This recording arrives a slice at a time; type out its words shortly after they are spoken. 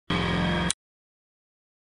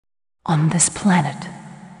On this planet,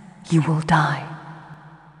 you will die.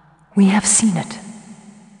 We have seen it.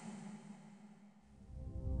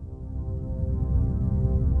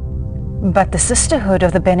 But the Sisterhood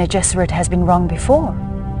of the Bene Gesserit has been wrong before,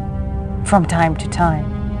 from time to time.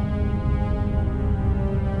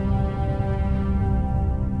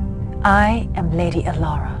 I am Lady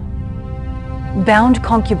Alara, bound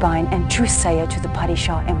concubine and truthsayer to the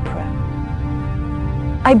Padishah Emperor.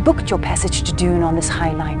 I booked your passage to Dune on this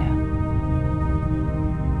highliner.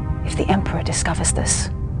 If the Emperor discovers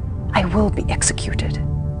this, I will be executed.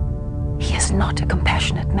 He is not a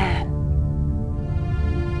compassionate man.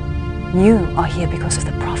 You are here because of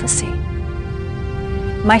the prophecy.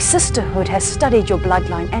 My sisterhood has studied your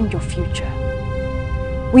bloodline and your future.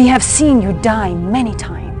 We have seen you die many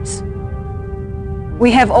times.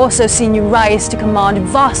 We have also seen you rise to command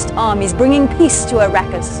vast armies, bringing peace to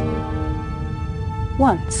Arrakis.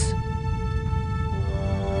 Once.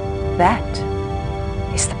 That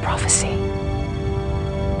is the prophecy.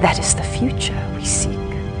 That is the future we seek.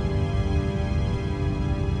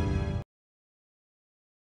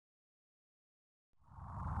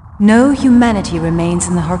 No humanity remains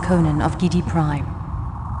in the Harkonnen of Gidi Prime.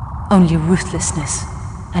 Only ruthlessness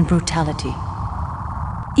and brutality.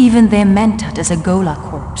 Even their Mentat is a Gola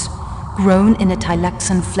corpse, grown in a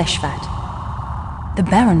Tylaxan flesh vat. The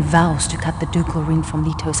Baron vows to cut the ducal ring from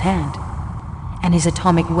Leto's hand, and his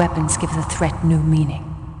atomic weapons give the threat new meaning.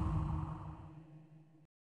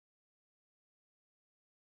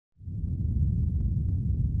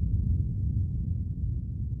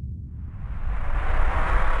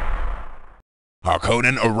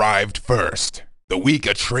 Harkonnen arrived first. The weak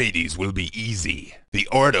Atreides will be easy. The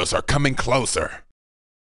Ordos are coming closer.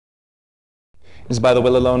 It is by the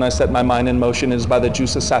will alone I set my mind in motion. It is by the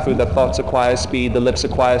juice of Safu that thoughts acquire speed, the lips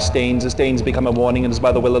acquire stains, the stains become a warning. It is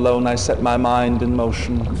by the will alone I set my mind in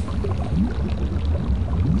motion.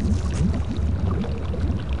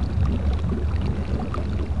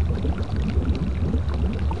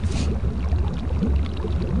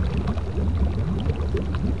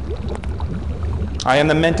 I am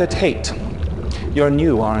the Mentat Hate. You're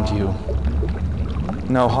new, aren't you?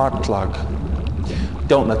 No heart plug.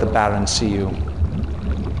 Don't let the Baron see you.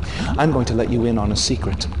 I'm going to let you in on a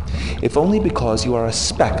secret, if only because you are a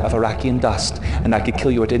speck of Iraqian dust, and I could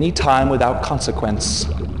kill you at any time without consequence.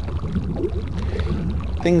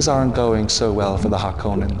 Things aren't going so well for the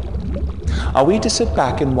Harkonnen. Are we to sit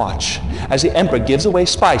back and watch as the Emperor gives away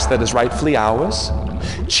spice that is rightfully ours?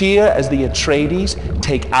 Cheer as the Atreides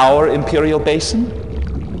take our imperial basin?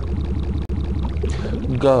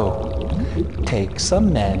 Go, take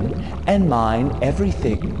some men and mine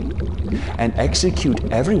everything, and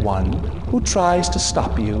execute everyone who tries to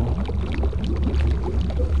stop you.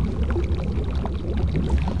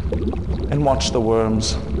 And watch the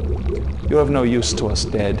worms. You're of no use to us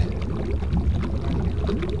dead.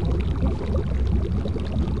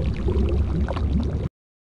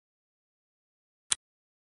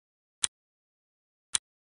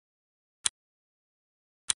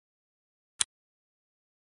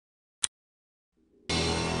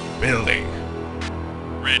 Building.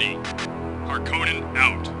 Ready. Harkonnen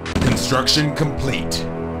out. Construction complete.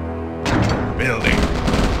 Building.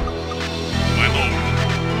 My lord.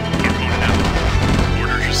 Harkonnen out.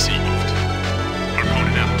 Orders received.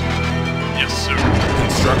 Harkonnen out. Yes, sir.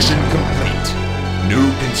 Construction complete. New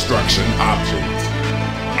construction options.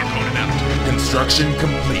 Harkonnen out. Construction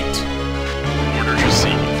complete. Orders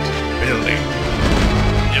received. Building.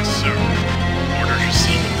 Yes, sir. Orders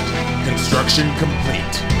received. Construction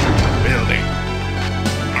complete. Building.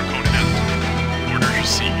 Harkonnen out. Orders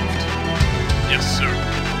received. Yes, sir.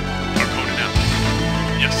 Harkonnen out.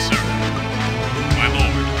 Yes, sir. My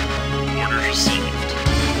lord. Orders received.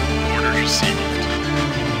 Orders received.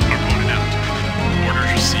 Harkonnen out. Orders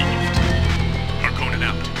received. Harkonnen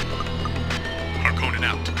out. Harkonnen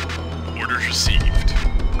out. Orders received.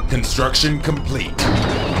 Construction complete.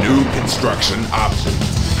 New construction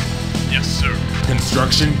options. Yes, sir.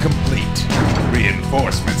 Construction complete.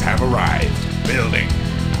 Reinforcements have arrived. Building.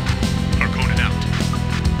 Harkonnen out.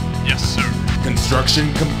 Yes, sir.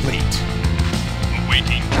 Construction complete.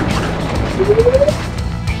 Awaiting order.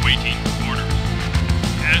 Awaiting order.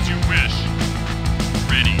 As you wish.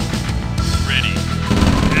 Ready. Ready.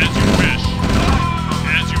 As you wish.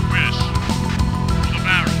 As you wish. For the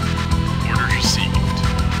Baron. Orders received.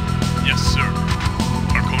 Yes, sir.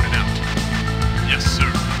 Harkonnen out. Yes,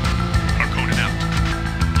 sir. Harkonnen out.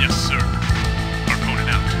 Yes, sir. Harkonnen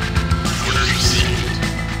out. Orders received.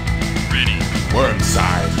 Ready.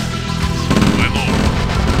 Wormside. My lord.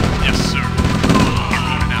 Yes, sir.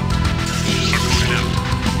 Harkonnen out. Harkonnen out.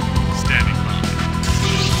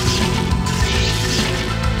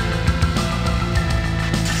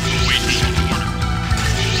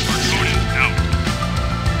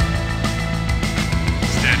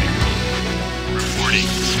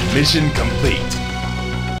 Mission complete.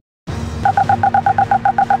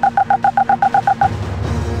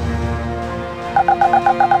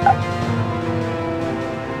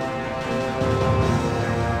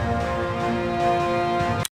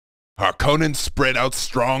 Harkonnen spread out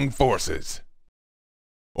strong forces.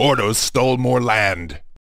 Ordos stole more land.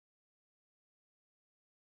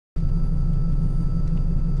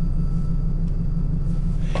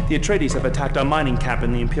 The Atreides have attacked our mining camp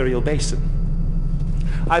in the Imperial Basin.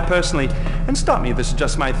 I personally, and stop me if this is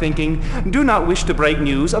just my thinking, do not wish to break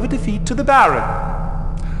news of a defeat to the Baron.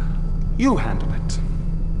 You handle it.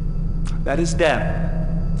 That is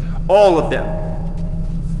them. All of them.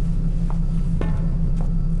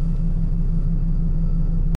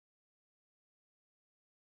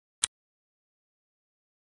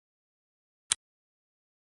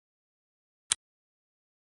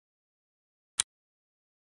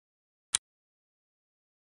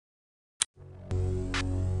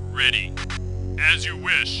 Ready. As you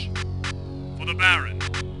wish. For the Baron.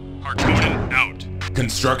 Harkonnen out.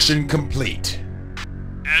 Construction complete.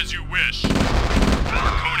 As you wish.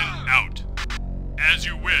 Harkonnen out. As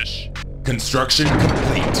you wish. Construction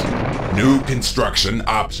complete. New construction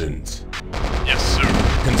options. Yes,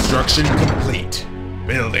 sir. Construction complete.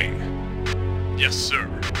 Building. Yes, sir.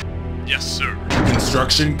 Yes, sir.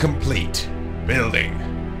 Construction complete. Building.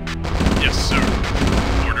 Yes, sir.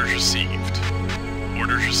 Orders received.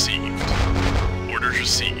 Orders received. Orders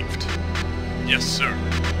received. Yes, sir.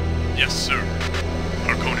 Yes, sir.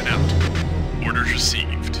 Harkonnen out. Orders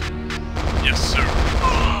received. Yes, sir.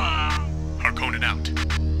 Harkonnen out.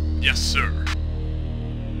 Yes, sir.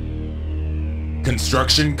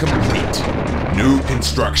 Construction complete. New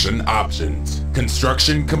construction options.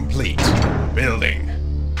 Construction complete. Building.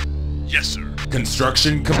 Yes, sir.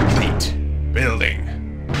 Construction complete. Building.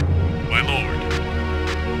 My lord.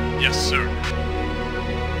 Yes, sir.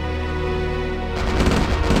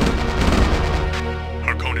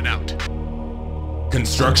 Harkonnen out.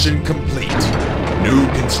 Construction complete. New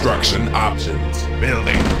construction options.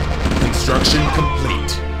 Building. Construction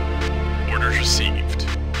complete. Orders received.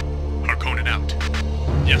 Harkonnen out.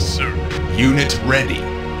 Yes, sir. Unit ready.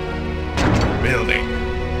 Building.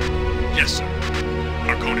 Yes, sir.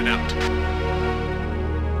 Harkonnen out.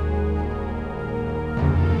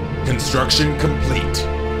 Construction complete.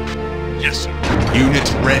 Yes, sir.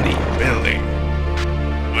 Unit ready. Building.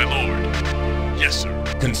 My lord. Yes, sir.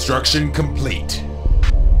 Construction complete.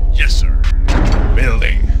 Yes, sir.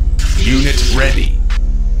 Building. Unit ready.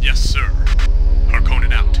 Yes, sir.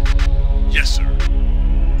 Harkonnen out. Yes, sir.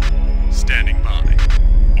 Standing by.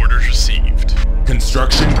 Orders received.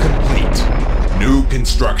 Construction complete. New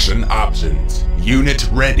construction options. Unit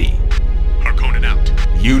ready. Harkonnen out.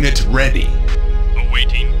 Unit ready.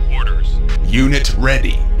 Awaiting orders. Unit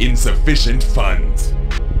ready. Insufficient funds.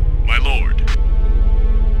 My lord.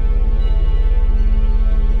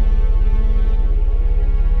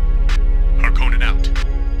 Harkonnen out.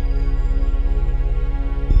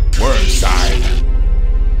 Wormside.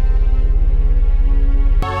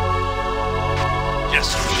 Yes,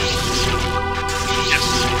 sir. Yes,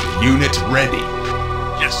 sir. Unit ready.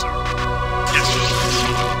 Yes, sir. Yes, sir.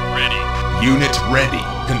 Ready. Unit ready.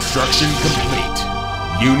 Construction complete.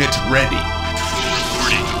 Unit ready.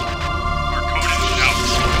 Reporting. Harkonnen out.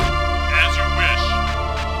 As you wish.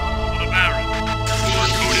 For the Baron.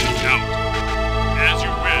 Harkonnen out. As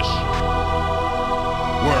you wish.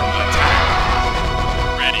 Worm attack.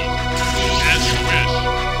 Ready. As you wish.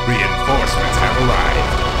 Reinforcements have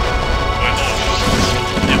arrived. My lord.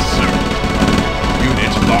 Yes, sir.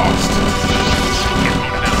 Unit lost.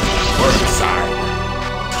 Harkonnen out. Wormside.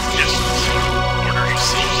 Yes, sir. Orders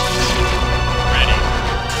received. Ready.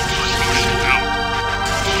 Harkonnen out.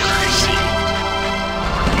 Orders received.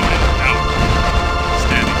 Harkonnen out.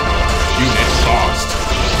 Standing by. Unit lost.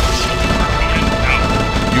 Harkonnen out.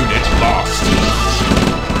 Unit lost.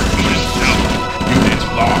 Harkonnen out. Unit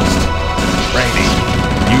lost. Training.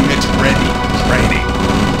 Unit ready. Training.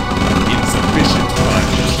 Insufficient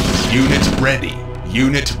funds. Unit ready.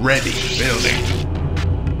 Unit ready. Building.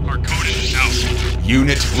 Harkonnen out.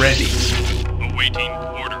 Unit ready. Awaiting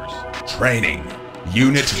orders. Training.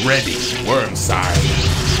 Unit ready. Wormside.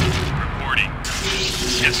 Reporting.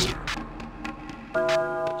 Yes, sir.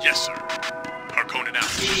 Yes, sir. Harkonnen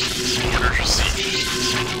out. Orders received.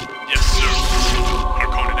 Yes, sir.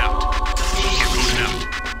 Harkonnen out. Harkonnen out.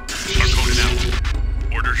 Harkonnen out.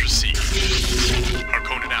 Orders received.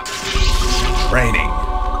 Harkonnen out. Training.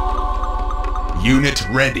 Unit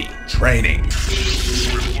ready. Training.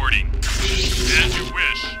 Reporting. As you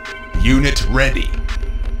wish. Unit ready.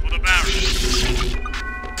 For the Baron.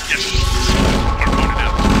 Yes, sir. Harkonnen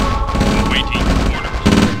out. Awaiting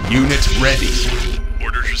orders. Unit ready.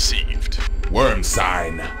 Orders received. Worm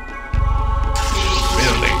sign.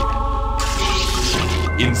 Building.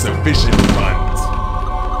 Insufficient funds.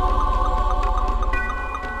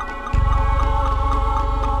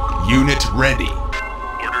 Unit ready.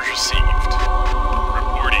 Orders received.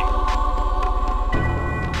 Reporting.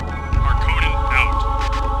 Harkonnen out.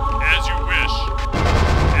 As you wish.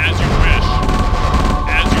 As you wish.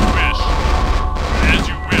 As you wish. As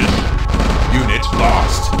you wish. Unit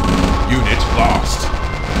lost. Unit lost.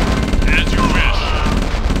 As you wish.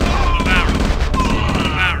 For the Baron. For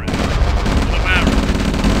the Baron. For the Baron.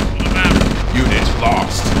 For the Baron. Unit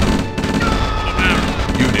lost. For the Baron.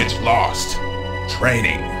 Unit lost.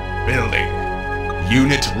 Training. Building.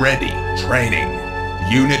 Unit ready. Training.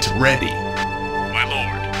 Unit ready. My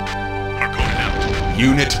lord. Harkonnen out.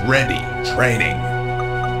 Unit ready. Training.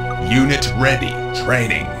 Unit ready.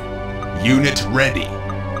 Training. Unit ready.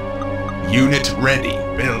 Unit ready.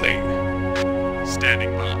 Building.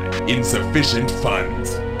 Standing by. Insufficient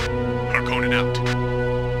funds. Harkonnen out.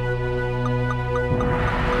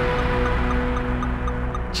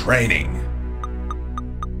 Training.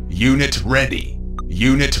 Unit ready.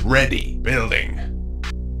 Unit ready. Building.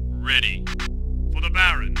 Ready. For the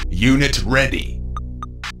Baron. Unit ready.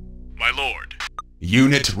 My lord.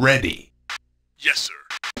 Unit ready. Yes, sir.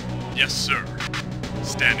 Yes, sir.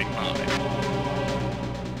 Standing by.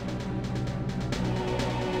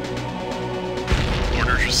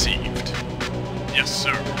 Orders received. Yes,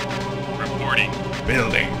 sir. Reporting.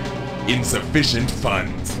 Building. Insufficient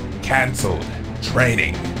funds. Cancelled.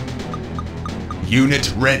 Training.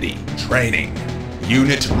 Unit ready. Training.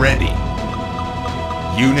 Unit ready.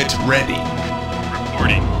 Unit ready.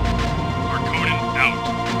 Reporting. Harkonnen out.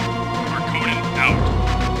 Harkonnen out.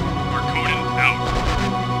 Harkonnen out.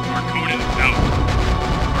 Harkonnen out.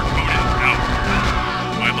 Harkonnen out.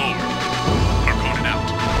 My lord. Harkonnen out.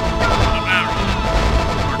 For the Baron.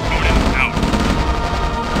 Harkonnen out.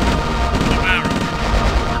 For the Baron.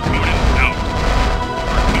 Harkonnen out.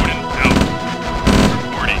 Harkonnen out.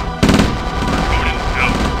 Reporting. Harkonnen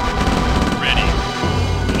out. Ready.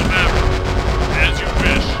 For the Baron. As you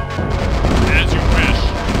wish. As you wish.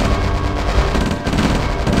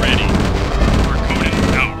 Ready. Harkonnen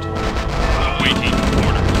out. Awaiting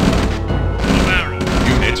orders. For the Baron.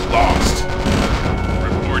 Unit lost.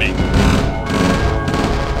 Reporting.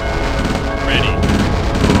 Ready.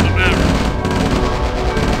 For the Baron.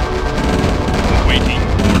 Awaiting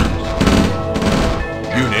orders.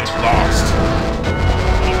 Unit lost.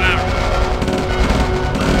 For the Baron.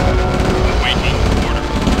 Awaiting orders.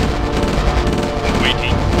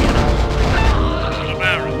 Awaiting orders. For the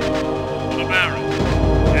Baron. For the Baron.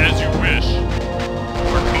 As you wish.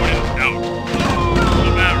 Harkonnen out. For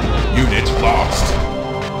the Baron. Unit lost.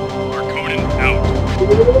 Harkonnen out.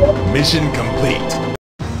 Mission complete.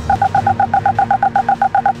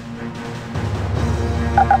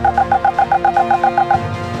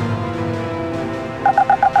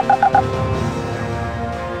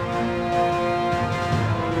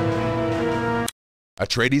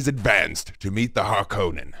 Atreides advanced to meet the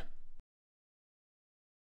Harkonnen.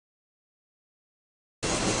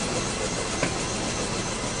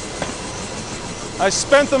 I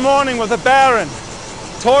spent the morning with the Baron,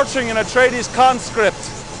 torturing an Atreides conscript,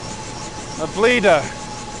 a bleeder.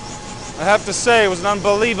 I have to say it was an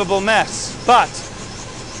unbelievable mess, but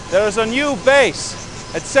there is a new base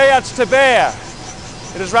at Sayat Taber.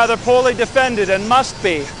 It is rather poorly defended and must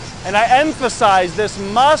be, and I emphasize this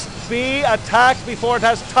must be attacked before it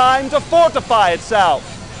has time to fortify itself.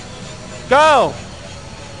 Go!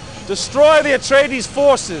 Destroy the Atreides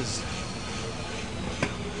forces.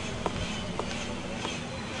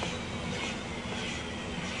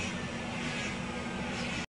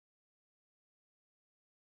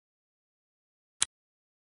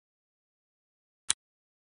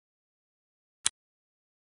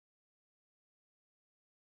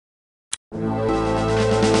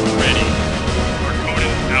 Ready.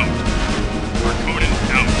 Harkonnen out. Harkonnen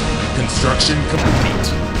out. Construction complete.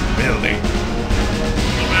 Building.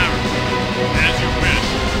 For the Baron. As you wish.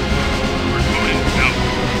 Harkonnen out.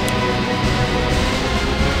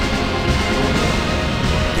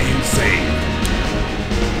 Game saved.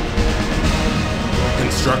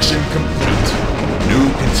 Construction complete. New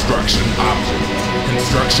construction options.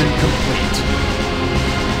 Construction complete.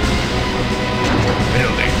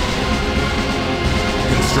 Building.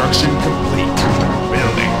 Construction complete.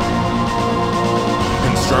 Building.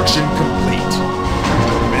 Construction complete.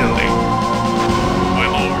 Building. My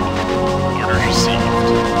lord. Orders received.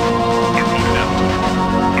 Harkonnen out.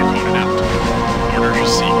 Harkonnen out. Orders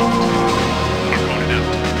received. Harkonnen out.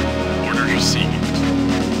 Orders received.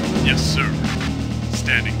 Yes, sir.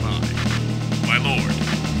 Standing by. My lord.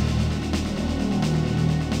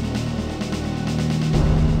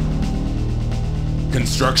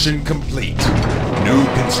 Construction complete. New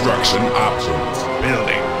construction options.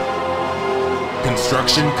 Building.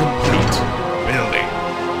 Construction complete. Building.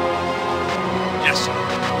 Yes, sir.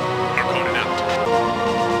 Harkonnen out.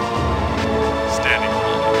 Standing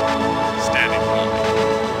by. Standing by.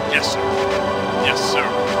 Yes, sir. Yes, sir.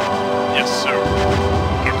 Yes, sir.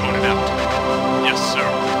 Harkonnen out. Yes, sir.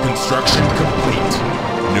 Construction complete.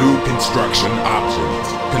 New construction options.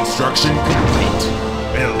 Construction complete.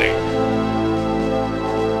 Building.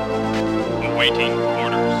 Awaiting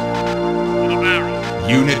orders. For the barrel.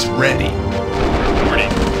 Unit ready.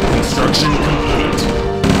 Reporting. Construction complete.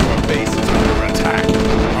 Our base is under attack.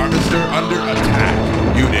 Harvester under attack.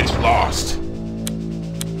 Unit lost.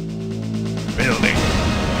 Building.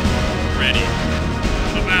 Ready.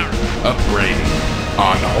 For the barrel. Upgrading.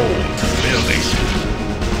 On hold. Building.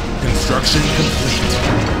 Construction complete.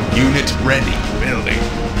 Unit ready. Building.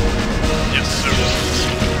 Yes, sir.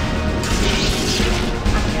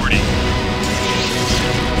 Reporting.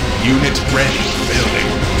 Unit ready. Building.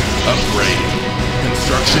 Upgrading.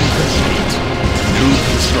 Construction complete. New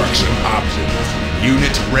construction options.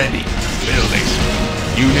 Unit ready. Building.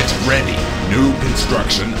 Unit ready. New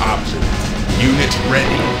construction options. Unit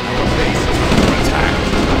ready. Our base is under attack.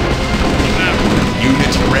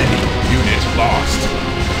 Unit ready. Unit lost.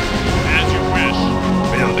 As you wish.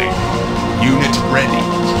 Building. Unit ready.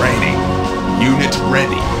 Training. Unit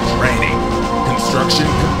ready. Training. Construction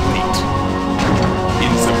complete.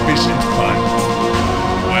 Insufficient funds.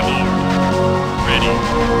 My lord. Ready.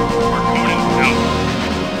 Harkonnen out.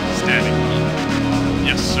 Standing by.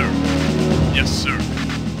 Yes, sir. Yes, sir.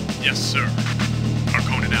 Yes, sir.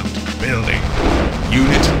 Harkonnen out. Building.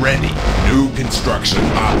 Unit ready. New construction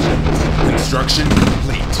options. Construction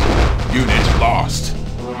complete. Unit lost.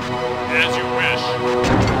 As you wish.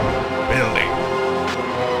 Building.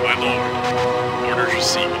 My lord. Orders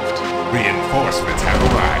received. Reinforcements have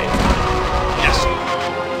arrived. Yes, sir.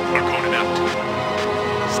 Harkonnen out.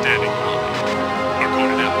 Standing by.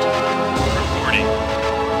 Harkonnen out. Reporting.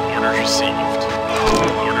 Orders received.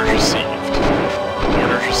 Orders received.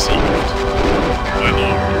 Orders received. My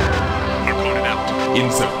lord. Harkonnen out.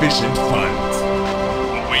 Insufficient funds.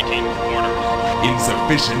 Awaiting orders.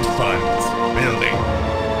 Insufficient funds. Building.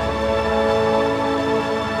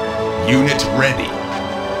 Unit ready.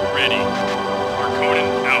 Ready.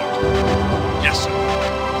 Harkonnen out. Yes, sir.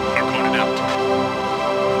 Harkonnen out.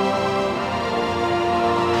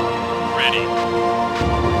 Ready.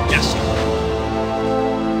 Yes, sir.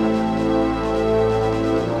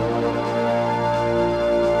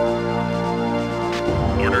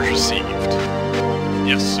 Orders received.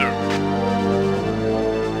 Yes, sir.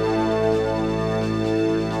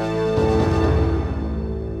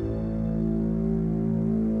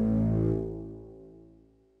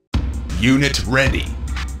 Unit ready.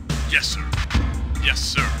 Yes, sir. Yes,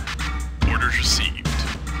 sir. Orders received.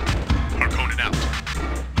 Harkonnen out.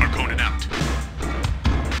 Harkonnen out.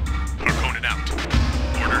 Harkonnen out.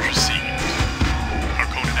 Orders received.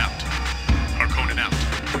 Harkonnen out. Harkonnen out.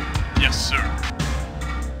 Yes, sir.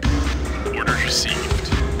 Orders received.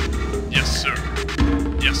 Yes, sir.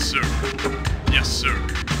 Yes, sir. Yes, sir.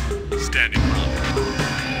 Standing by.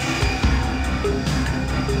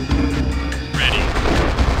 Ready.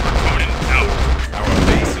 Harkonnen out. Our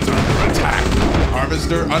base is under attack.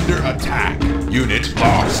 Harvester under attack. Unit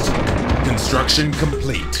lost. Construction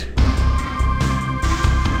complete.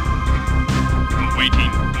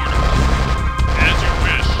 Awaiting order. As you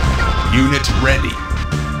wish. Unit ready.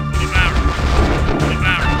 For the barrel. For the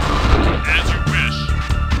barrel. As you wish.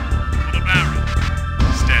 For the barrel.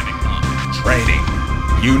 Standing by. Training.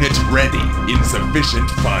 Unit ready. Insufficient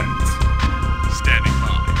funds. Standing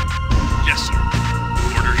by. Yes, sir.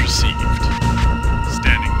 Orders received.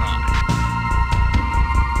 Standing by.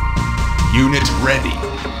 Unit ready.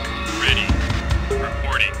 Ready.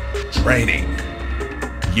 Reporting. Training.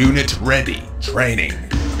 Unit ready. Training.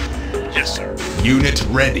 Yes, sir. Unit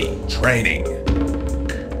ready. Training.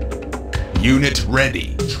 Unit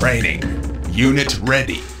ready. Training. Unit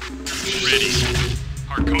ready. Ready.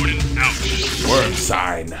 Harkonnen out. Worm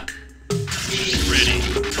sign. Ready.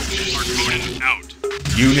 Harkonnen out.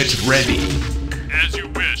 Unit ready. As you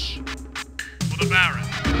wish. For the Baron.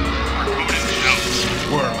 Harkonnen out.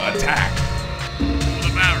 Worm attack. For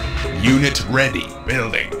the Baron. Unit ready.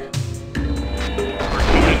 Building.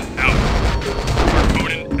 Harkonnen out.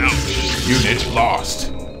 Harkonnen out. Unit lost.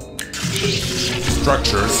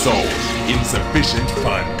 Structure sold. Insufficient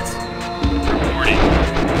funds. Reporting.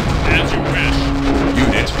 As you wish.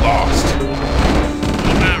 Unit lost. For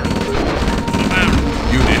the Baron. For the Baron.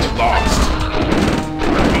 Unit lost.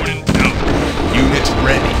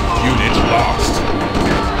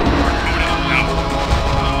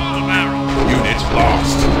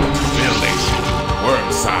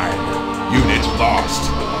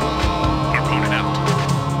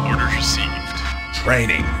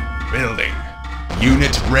 Training. Building.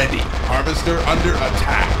 Unit ready. Harvester under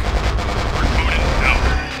attack. Harkonnen out.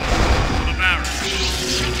 To the barracks.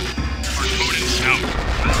 Harkonnen out.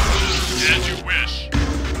 As you wish.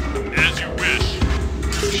 As you wish.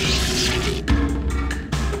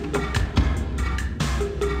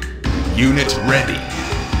 Unit ready.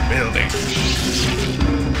 Building.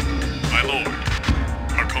 My lord.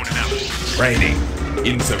 Harkonnen out. Training.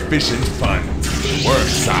 Insufficient funds. Work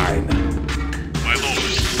sign. My lord.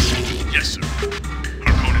 Yes, sir.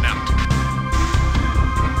 Harkonnen out.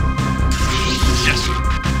 Yes, sir.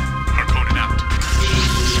 Harkonnen out.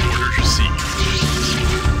 Orders received.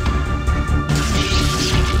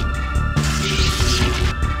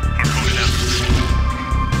 Harkonnen out.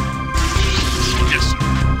 Yes, sir.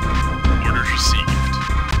 Orders received.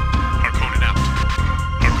 Harkonnen out.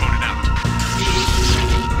 Harkonnen out.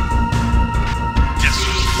 Yes,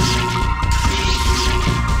 sir.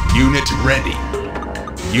 Unit ready.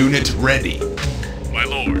 Unit ready. My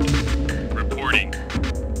lord. Reporting.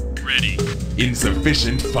 Ready.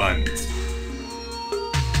 Insufficient funds.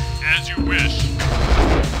 As you wish.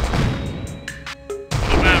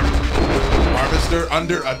 The barrel. Harvester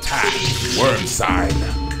under attack. Worm sign.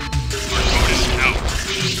 Harkonnen out.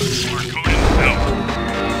 Harkonnen out.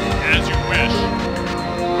 As you wish.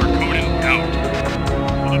 Harkonnen out.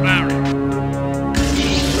 To the barrel.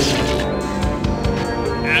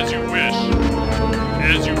 As you wish.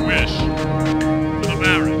 As you wish. To the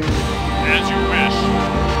barrel. As you wish.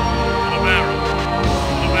 To the barrel.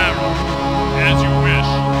 To the barrel. As you wish.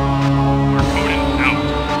 Harkonnen out.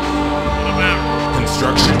 To the barrel.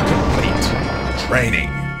 Construction complete.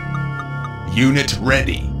 Training. Unit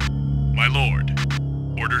ready. My lord.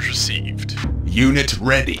 Orders received. Unit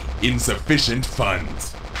ready. Insufficient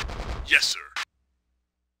funds. Yes, sir.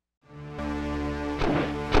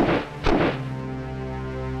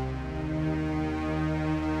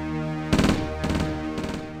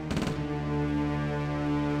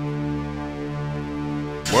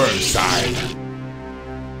 Worm sign.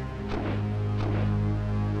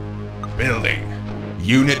 Building.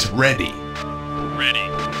 Unit ready. Ready.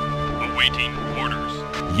 Awaiting orders.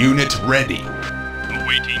 Unit ready.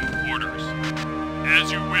 Awaiting orders. As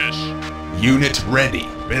you wish. Unit ready.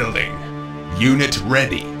 Building. Unit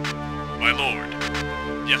ready. My lord.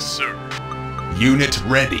 Yes, sir. Unit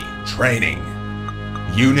ready. Training.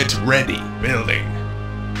 Unit ready. Building.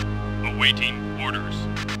 Awaiting orders.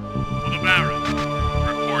 To the barrel.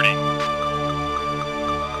 Reporting.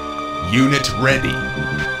 Unit ready.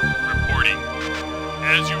 Reporting.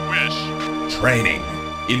 As you wish. Training.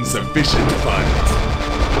 Insufficient funds.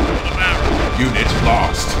 To the barrel. Unit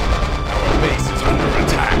lost. Our base is under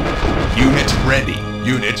attack. Unit ready.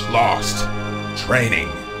 Unit lost. Training.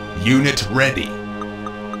 Unit ready.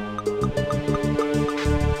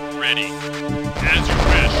 Ready. As you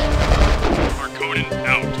wish. Harkonnen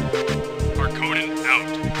out. Harkonnen out.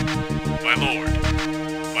 My lord.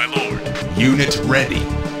 My lord. Unit ready.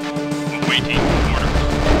 Awaiting orders.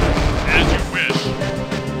 As you wish.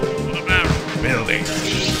 To the barrel. Building.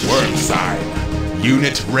 Worm sign.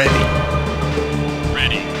 Unit ready.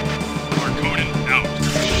 Ready. Harkonnen out.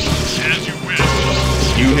 As you wish.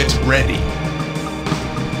 Unit ready.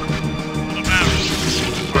 To the barrel.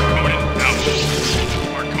 Harkonnen out.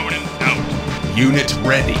 Harkonnen out. Unit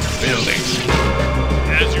ready. Building.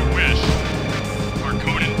 As you wish.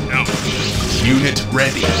 Harkonnen out. Unit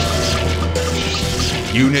ready.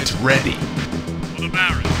 Unit ready. To the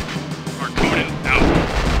barrel. Harkonnen out.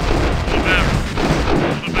 To the barrel.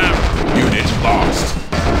 To the barrel. Unit lost.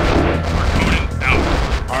 Harkonnen out.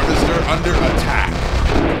 Harvester under attack.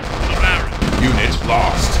 To the barrel. Unit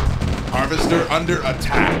lost. Harvester under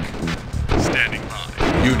attack. Standing by.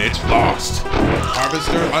 Unit lost.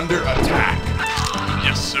 Harvester under attack.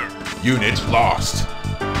 Yes, sir. Unit lost.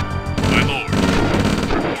 My lord.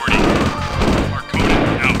 Reporting. Harkonnen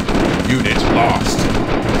out. Unit lost.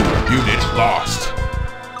 Unit lost.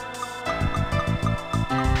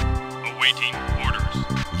 Awaiting orders.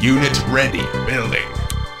 Unit ready. Building.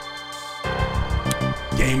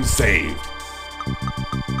 Game saved.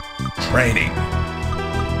 Training.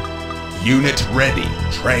 Unit ready.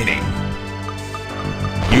 Training.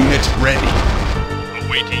 Unit ready.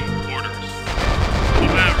 Awaiting orders. To the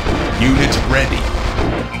barrel. Unit ready.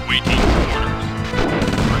 Awaiting orders.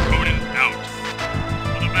 Harkonnen out.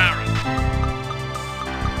 To the barrel.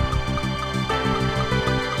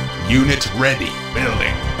 Unit ready.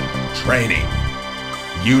 Building. Training.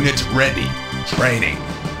 Unit ready. Training.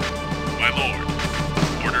 My lord.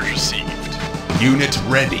 Orders received. Unit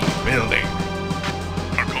ready. Building.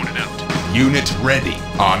 Harkonnen out. Unit ready.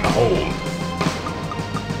 On hold.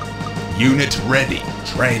 Unit ready.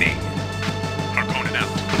 Training. Harkonnen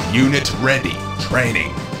Unit ready.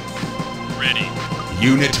 Training. Ready.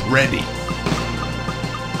 Unit ready.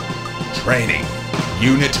 Training.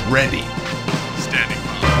 Unit ready. Standing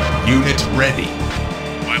by. Unit ready.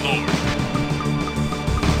 My lord.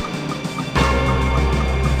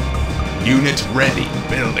 Unit ready.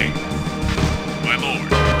 Building. My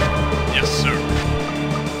lord. Yes, sir.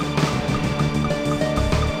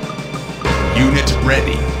 Unit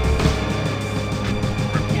ready.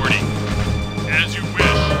 Reporting. As you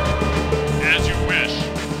wish. As you wish.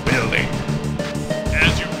 Building.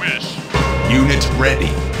 As you wish. Unit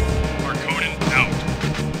ready. Harkonnen out.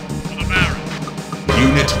 For the Baron.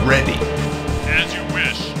 Unit ready. As you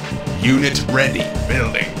wish. Unit ready.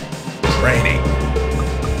 Building. Training.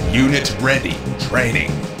 Unit ready.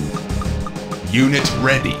 Training. Unit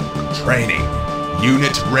ready. Training.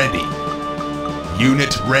 Unit ready.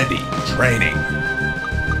 Unit ready. Training.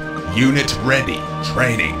 Unit ready.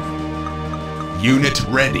 Training. Unit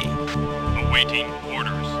ready. Awaiting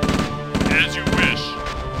orders. As you wish.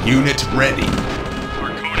 Unit ready.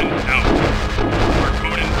 Harkonnen out.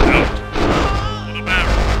 Harkonnen out. For the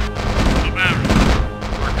Baron. For the Baron.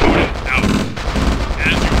 Harkonnen out.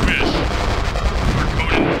 As you wish.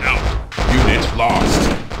 Harkonnen out. Unit lost.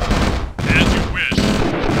 As you wish.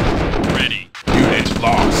 Ready. Unit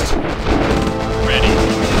lost. Ready.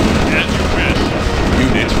 As you wish.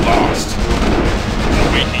 Unit lost.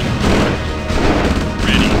 Awaiting orders.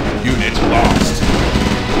 Ready. Unit lost.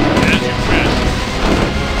 As you wish.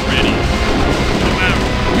 Ready. For the Baron.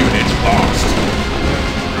 Unit lost.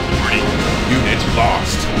 Reporting. Unit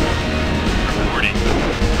lost. Reporting.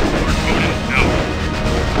 Harkonnen out.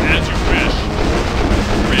 As you wish.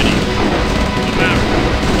 Ready. For the Baron.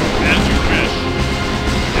 As you wish.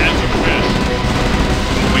 As you wish.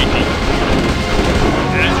 Awaiting orders.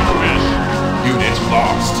 As you wish. Unit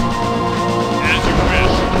lost. As you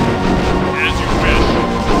wish. As you wish.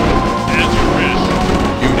 As you wish.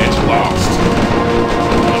 Unit lost.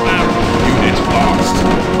 For the Baron. Unit lost.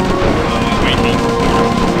 Awaiting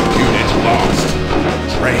orders. Unit lost.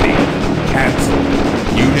 Training. Cancel.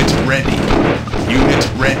 Unit ready. Unit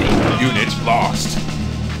ready. Unit lost.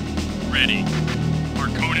 Ready.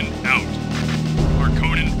 Harkonnen out.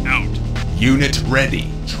 Harkonnen out. Unit ready.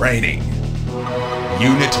 Training.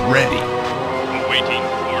 Unit ready. Awaiting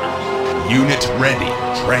orders. Unit ready.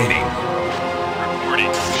 Training.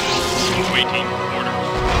 Reporting. Awaiting orders.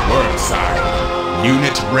 Word, sire.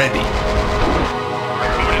 Unit ready.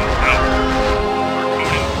 Harkonnen out.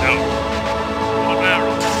 Harkonnen out. For the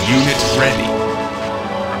Baron. Unit ready.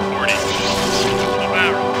 Reporting. For the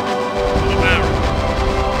Baron. For the Baron.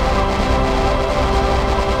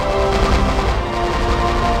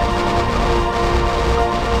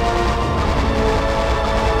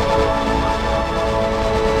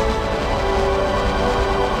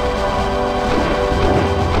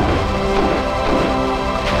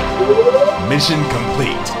 Mission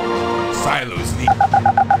complete. Silos need.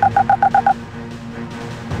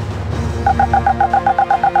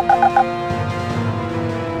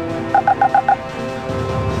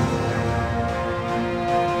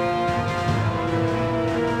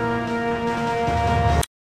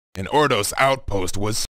 An Ordos outpost was